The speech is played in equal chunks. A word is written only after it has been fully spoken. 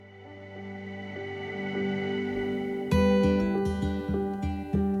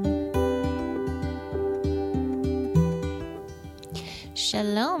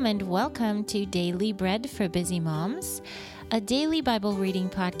Shalom and welcome to Daily Bread for Busy Moms, a daily Bible reading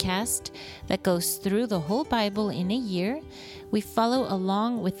podcast that goes through the whole Bible in a year. We follow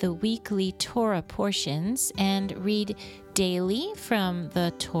along with the weekly Torah portions and read daily from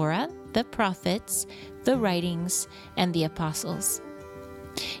the Torah, the prophets, the writings, and the apostles.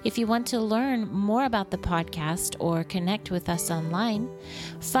 If you want to learn more about the podcast or connect with us online,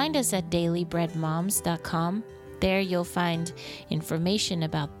 find us at dailybreadmoms.com. There you'll find information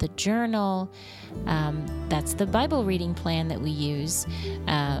about the journal, that's the Bible reading plan that we use,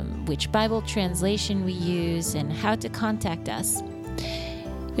 which Bible translation we use, and how to contact us.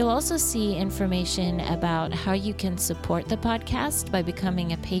 You'll also see information about how you can support the podcast by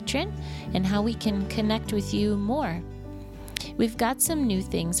becoming a patron and how we can connect with you more. We've got some new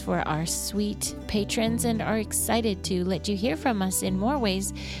things for our sweet patrons and are excited to let you hear from us in more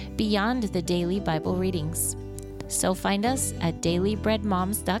ways beyond the daily Bible readings. So find us at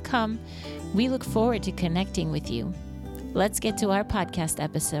dailybreadmoms.com. We look forward to connecting with you. Let's get to our podcast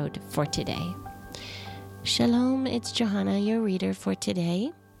episode for today. Shalom, it's Johanna, your reader for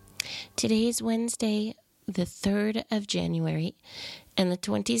today. Today is Wednesday, the 3rd of January, and the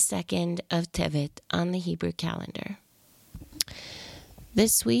 22nd of Tevet on the Hebrew calendar.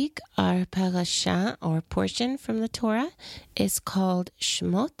 This week, our parasha, or portion from the Torah, is called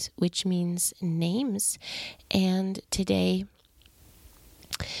Shmot, which means names. And today,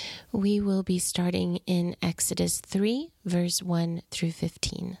 we will be starting in Exodus 3, verse 1 through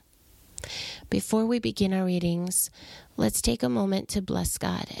 15. Before we begin our readings, let's take a moment to bless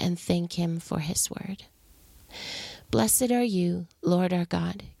God and thank Him for His word. Blessed are you, Lord our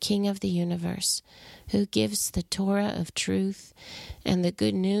God, King of the universe, who gives the Torah of truth and the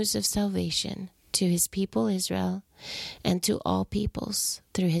good news of salvation to His people Israel and to all peoples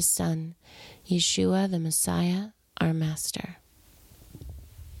through His Son, Yeshua the Messiah, our Master.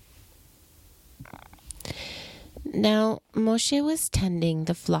 Now Moshe was tending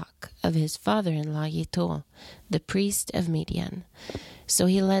the flock of his father-in-law Yitro, the priest of Midian. So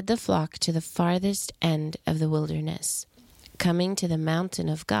he led the flock to the farthest end of the wilderness, coming to the mountain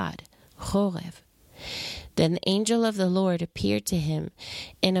of God, Horeb. Then the angel of the Lord appeared to him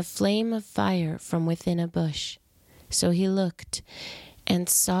in a flame of fire from within a bush. So he looked and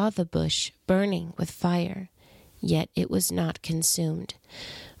saw the bush burning with fire, yet it was not consumed.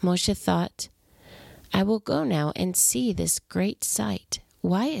 Moshe thought, I will go now and see this great sight.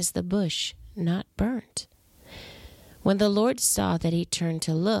 Why is the bush not burnt? When the Lord saw that he turned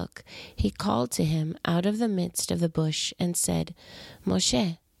to look, he called to him out of the midst of the bush and said,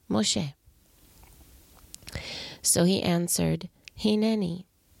 Moshe, Moshe. So he answered, Hineni.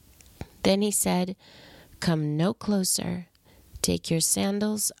 Then he said, Come no closer. Take your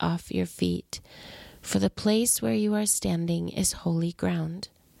sandals off your feet, for the place where you are standing is holy ground.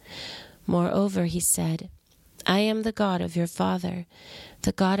 Moreover, he said, I am the God of your father,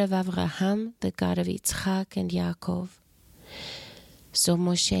 the God of Abraham, the God of Yitzchak and Yaakov. So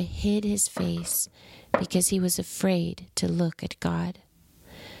Moshe hid his face because he was afraid to look at God.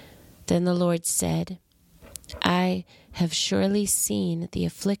 Then the Lord said, I have surely seen the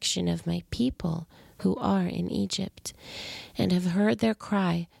affliction of my people who are in Egypt, and have heard their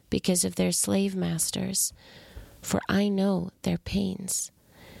cry because of their slave masters, for I know their pains.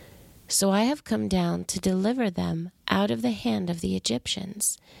 So I have come down to deliver them out of the hand of the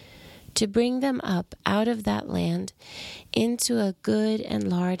Egyptians, to bring them up out of that land into a good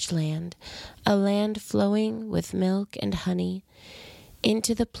and large land, a land flowing with milk and honey,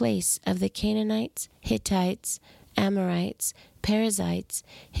 into the place of the Canaanites, Hittites, Amorites, Perizzites,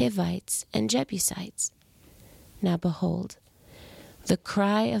 Hivites, and Jebusites. Now behold, the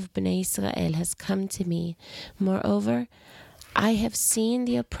cry of Bnei Israel has come to me. Moreover, I have seen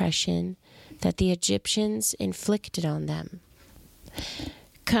the oppression that the Egyptians inflicted on them.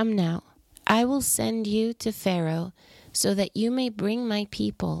 Come now, I will send you to Pharaoh, so that you may bring my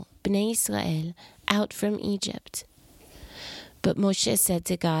people, Bnei Israel, out from Egypt. But Moshe said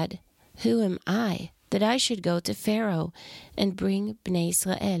to God, Who am I, that I should go to Pharaoh and bring Bnei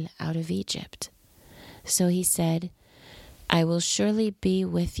Israel out of Egypt? So he said, I will surely be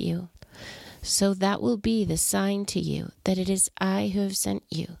with you. So that will be the sign to you that it is I who have sent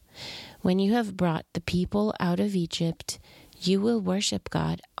you. When you have brought the people out of Egypt, you will worship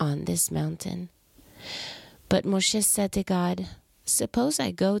God on this mountain. But Moshe said to God, Suppose I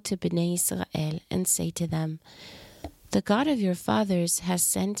go to Bnei Israel and say to them, The God of your fathers has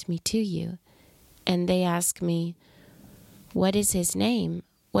sent me to you. And they ask me, What is his name?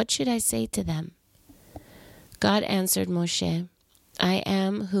 What should I say to them? God answered Moshe, I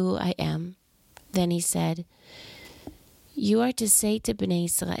am who I am. Then he said, You are to say to Bnei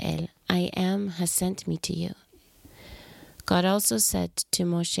Israel, I am has sent me to you. God also said to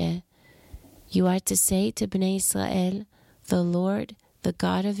Moshe, you are to say to Bnei Israel, the Lord, the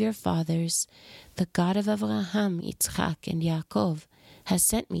God of your fathers, the God of Abraham, Yitzchak, and Yaakov, has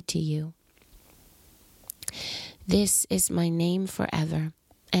sent me to you. This is my name forever,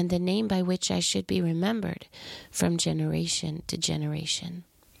 and the name by which I should be remembered from generation to generation.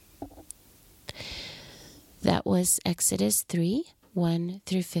 That was Exodus 3, 1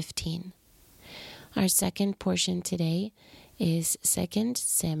 through 15. Our second portion today is 2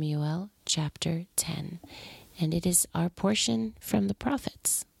 Samuel chapter 10, and it is our portion from the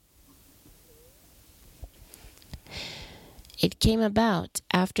prophets. It came about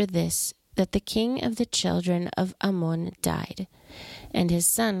after this that the king of the children of Ammon died, and his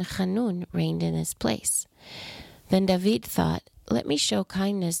son Hanun reigned in his place. Then David thought, let me show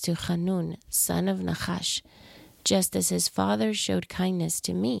kindness to Hanun, son of Nahash, just as his father showed kindness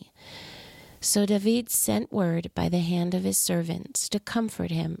to me. So David sent word by the hand of his servants to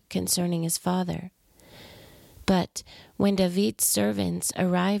comfort him concerning his father. But when David's servants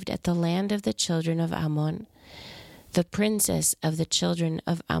arrived at the land of the children of Ammon, the princess of the children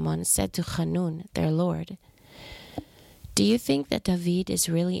of Ammon said to Hanun, their lord, do you think that David is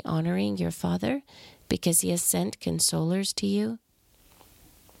really honoring your father because he has sent consolers to you?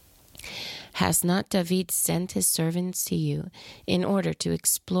 Has not David sent his servants to you in order to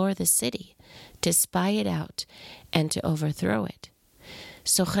explore the city, to spy it out, and to overthrow it?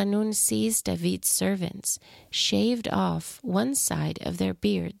 So Hanun seized David's servants, shaved off one side of their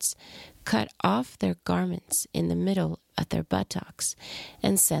beards, cut off their garments in the middle of their buttocks,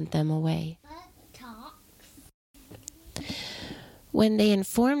 and sent them away. When they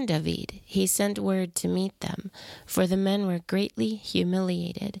informed David, he sent word to meet them, for the men were greatly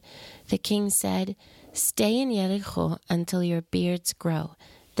humiliated. The king said, stay in Jericho until your beards grow,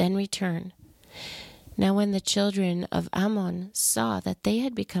 then return. Now when the children of Ammon saw that they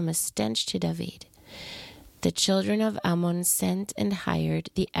had become a stench to David, the children of Ammon sent and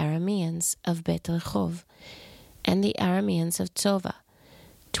hired the Arameans of Bet Rehov and the Arameans of Tova,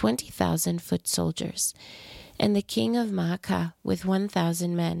 20,000 foot soldiers, and the king of Maacah with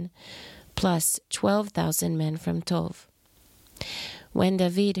 1,000 men, plus 12,000 men from Tov. When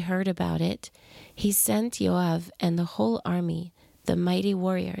David heard about it, he sent Yoav and the whole army, the mighty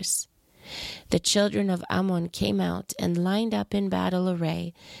warriors. The children of Ammon came out and lined up in battle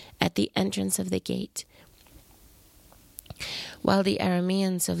array at the entrance of the gate, while the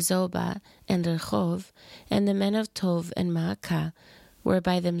Arameans of Zobah and Rehov and the men of Tov and Maacah were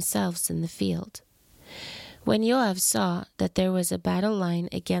by themselves in the field. When Yoav saw that there was a battle line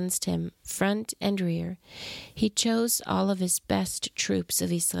against him, front and rear, he chose all of his best troops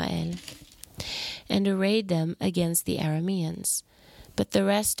of Israel and arrayed them against the Arameans. But the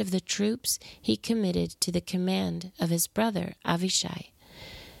rest of the troops he committed to the command of his brother Avishai,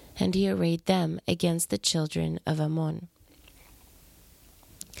 and he arrayed them against the children of Ammon.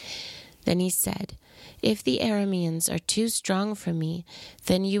 Then he said, if the Arameans are too strong for me,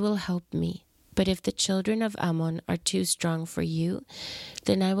 then you will help me. But if the children of Ammon are too strong for you,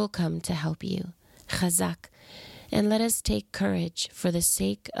 then I will come to help you. Chazak, and let us take courage for the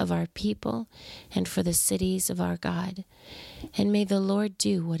sake of our people and for the cities of our God, and may the Lord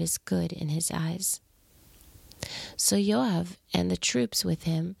do what is good in his eyes. So Yoav and the troops with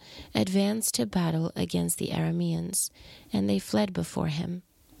him advanced to battle against the Arameans, and they fled before him.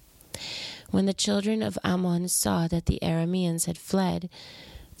 When the children of Ammon saw that the Arameans had fled,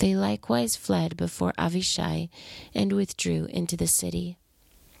 they likewise fled before Avishai and withdrew into the city.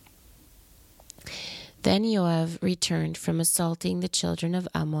 Then Yoav returned from assaulting the children of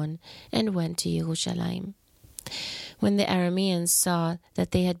Ammon and went to Jerusalem. When the Arameans saw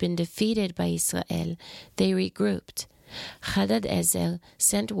that they had been defeated by Israel, they regrouped. Hadadezer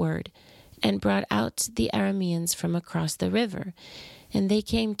sent word and brought out the Arameans from across the river, and they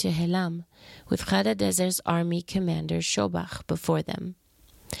came to Helam, with Hadadezer's army commander Shobach before them.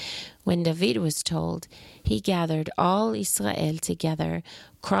 When David was told, he gathered all Israel together,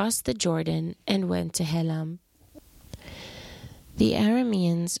 crossed the Jordan, and went to Helam. The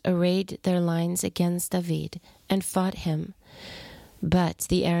Arameans arrayed their lines against David and fought him, but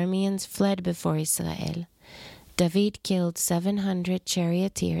the Arameans fled before Israel. David killed 700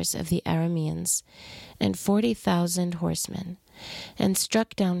 charioteers of the Arameans and 40,000 horsemen, and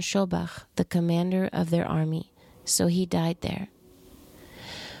struck down Shobach, the commander of their army, so he died there.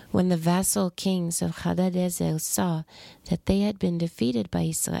 When the vassal kings of Hadadezer saw that they had been defeated by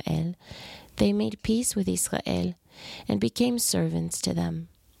Israel, they made peace with Israel and became servants to them.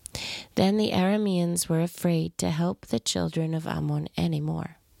 Then the Arameans were afraid to help the children of Ammon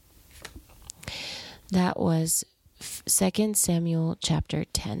anymore. That was 2 Samuel chapter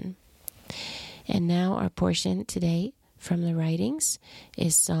 10. And now our portion today from the writings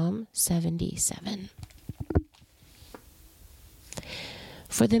is Psalm 77.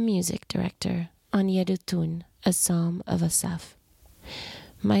 For the music director, on Yedutun, a psalm of Asaph.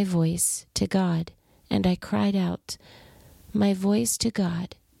 My voice to God, and I cried out, my voice to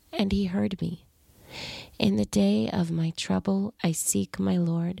God, and he heard me. In the day of my trouble I seek my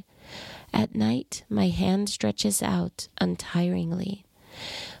Lord. At night my hand stretches out untiringly.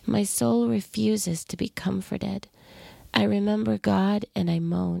 My soul refuses to be comforted. I remember God and I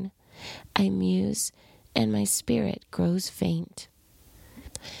moan. I muse and my spirit grows faint.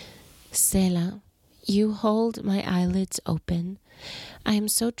 Selah, you hold my eyelids open. I am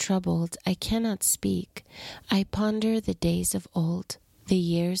so troubled I cannot speak. I ponder the days of old, the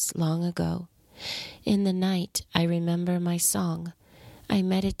years long ago. In the night I remember my song. I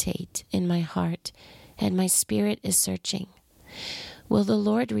meditate in my heart, and my spirit is searching. Will the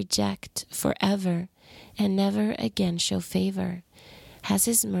Lord reject forever and never again show favor? Has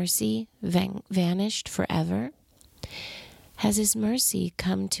his mercy vanished forever? Has his mercy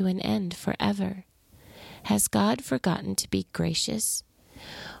come to an end forever? Has God forgotten to be gracious?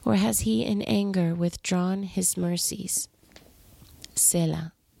 Or has he in anger withdrawn his mercies?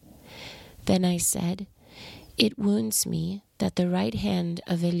 Selah. Then I said, it wounds me that the right hand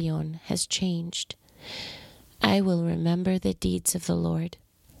of Elyon has changed. I will remember the deeds of the Lord.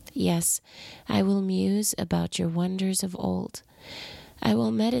 Yes, I will muse about your wonders of old. I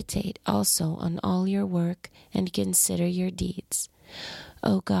will meditate also on all your work and consider your deeds.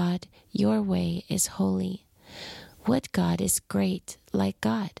 O God, your way is holy. What God is great like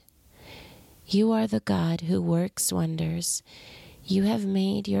God? You are the God who works wonders. You have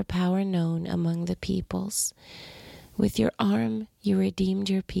made your power known among the peoples. With your arm you redeemed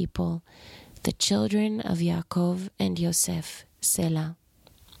your people, the children of Yaakov and Yosef, Selah.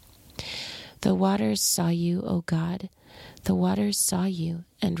 The waters saw you, O God. The waters saw you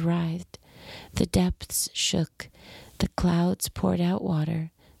and writhed. The depths shook. The clouds poured out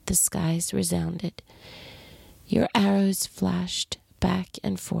water. The skies resounded. Your arrows flashed back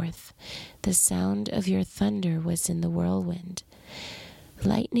and forth. The sound of your thunder was in the whirlwind.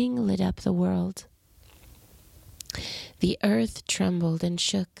 Lightning lit up the world. The earth trembled and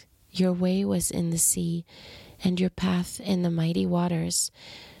shook. Your way was in the sea, and your path in the mighty waters,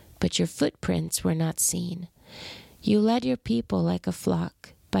 but your footprints were not seen. You led your people like a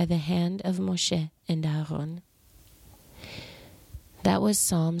flock by the hand of Moshe and Aaron. That was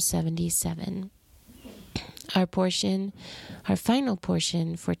Psalm 77. Our final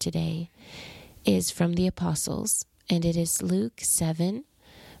portion for today is from the Apostles, and it is Luke 7,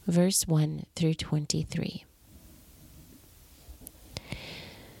 verse 1 through 23.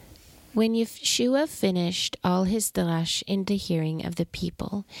 When Yeshua finished all his drash in the hearing of the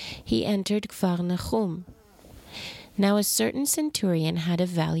people, he entered Kfar Nahum. Now a certain centurion had a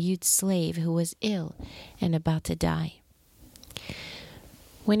valued slave who was ill and about to die.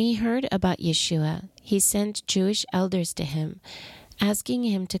 When he heard about Yeshua, he sent Jewish elders to him, asking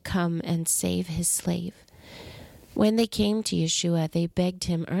him to come and save his slave. When they came to Yeshua, they begged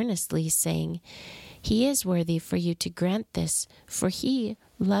him earnestly, saying, "He is worthy for you to grant this, for he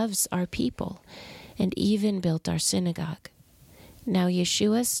loves our people, and even built our synagogue." Now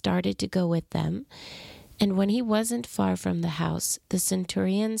Yeshua started to go with them, and when he wasn't far from the house, the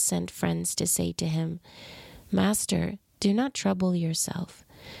centurion sent friends to say to him, "Master, do not trouble yourself,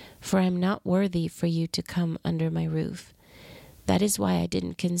 for I am not worthy for you to come under my roof. That is why I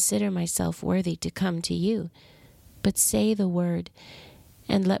didn't consider myself worthy to come to you. But say the word,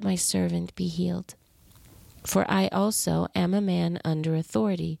 and let my servant be healed. For I also am a man under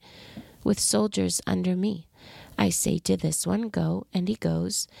authority, with soldiers under me. I say to this one, go, and he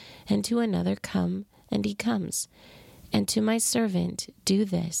goes, and to another, come, and he comes, and to my servant, do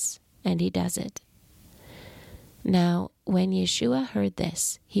this, and he does it." Now, when Yeshua heard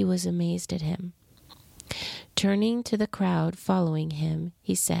this, he was amazed at him. Turning to the crowd following him,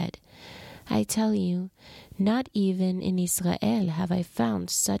 he said, "I tell you, not even in Israel have I found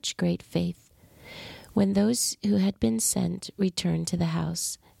such great faith." When those who had been sent returned to the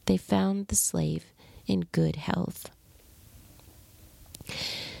house, they found the slave in good health.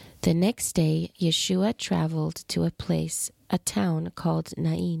 The next day, Yeshua traveled to a town called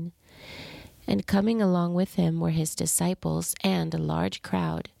Nain, and coming along with him were his disciples and a large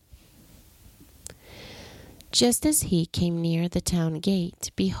crowd. Just as he came near the town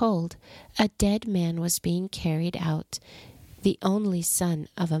gate, behold, a dead man was being carried out, the only son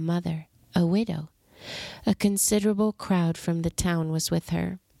of a mother, a widow. A considerable crowd from the town was with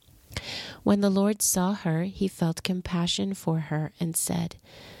her. When the Lord saw her, he felt compassion for her and said,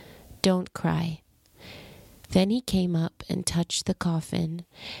 "Don't cry." Then he came up and touched the coffin,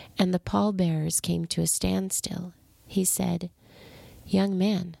 and the pallbearers came to a standstill. He said, "Young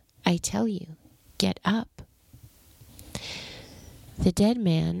man, I tell you, get up." The dead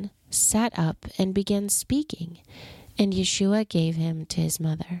man sat up and began speaking, and Yeshua gave him to his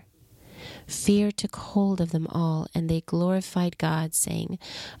mother. Fear took hold of them all, and they glorified God, saying,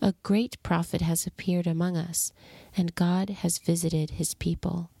 "A great prophet has appeared among us, and God has visited his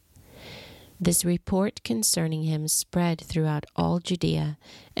people." This report concerning him spread throughout all Judea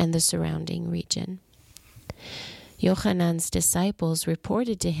and the surrounding region. Yochanan's disciples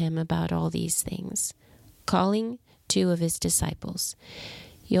reported to him about all these things. Calling 2 of his disciples,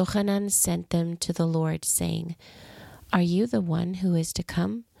 Yochanan sent them to the Lord, saying, "Are you the one who is to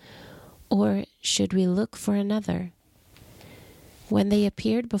come, or should we look for another?" When they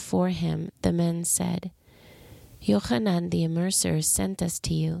appeared before him, the men said, "Yochanan the Immerser sent us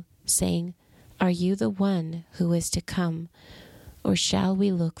to you, saying, 'Are you the one who is to come, or shall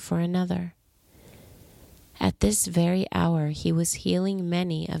we look for another?'" At this very hour he was healing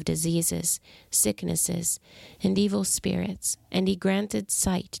many of diseases, sicknesses, and evil spirits, and he granted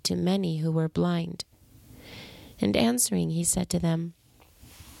sight to many who were blind. And answering, he said to them,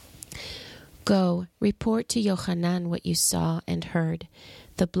 "Go, report to Yochanan what you saw and heard.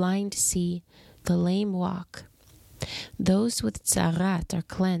 The blind see, the lame walk. Those with tzarat are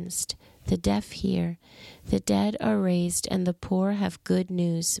cleansed, the deaf hear, the dead are raised, and the poor have good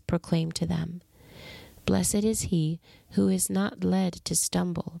news proclaimed to them. Blessed is he who is not led to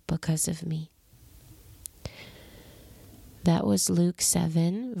stumble because of me." That was Luke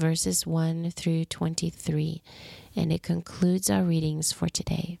 7, verses 1 through 23, and it concludes our readings for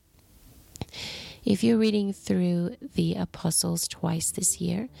today. If you're reading through the Apostles twice this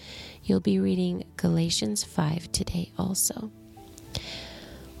year, you'll be reading Galatians 5 today also.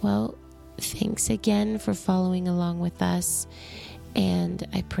 Well, thanks again for following along with us, and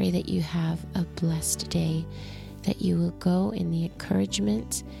I pray that you have a blessed day, that you will go in the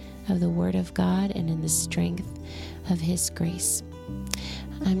encouragement of the Word of God and in the strength of His grace.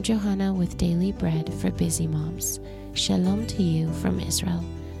 I'm Johanna with Daily Bread for Busy Moms. Shalom to you from Israel.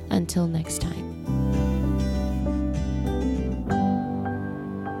 Until next time.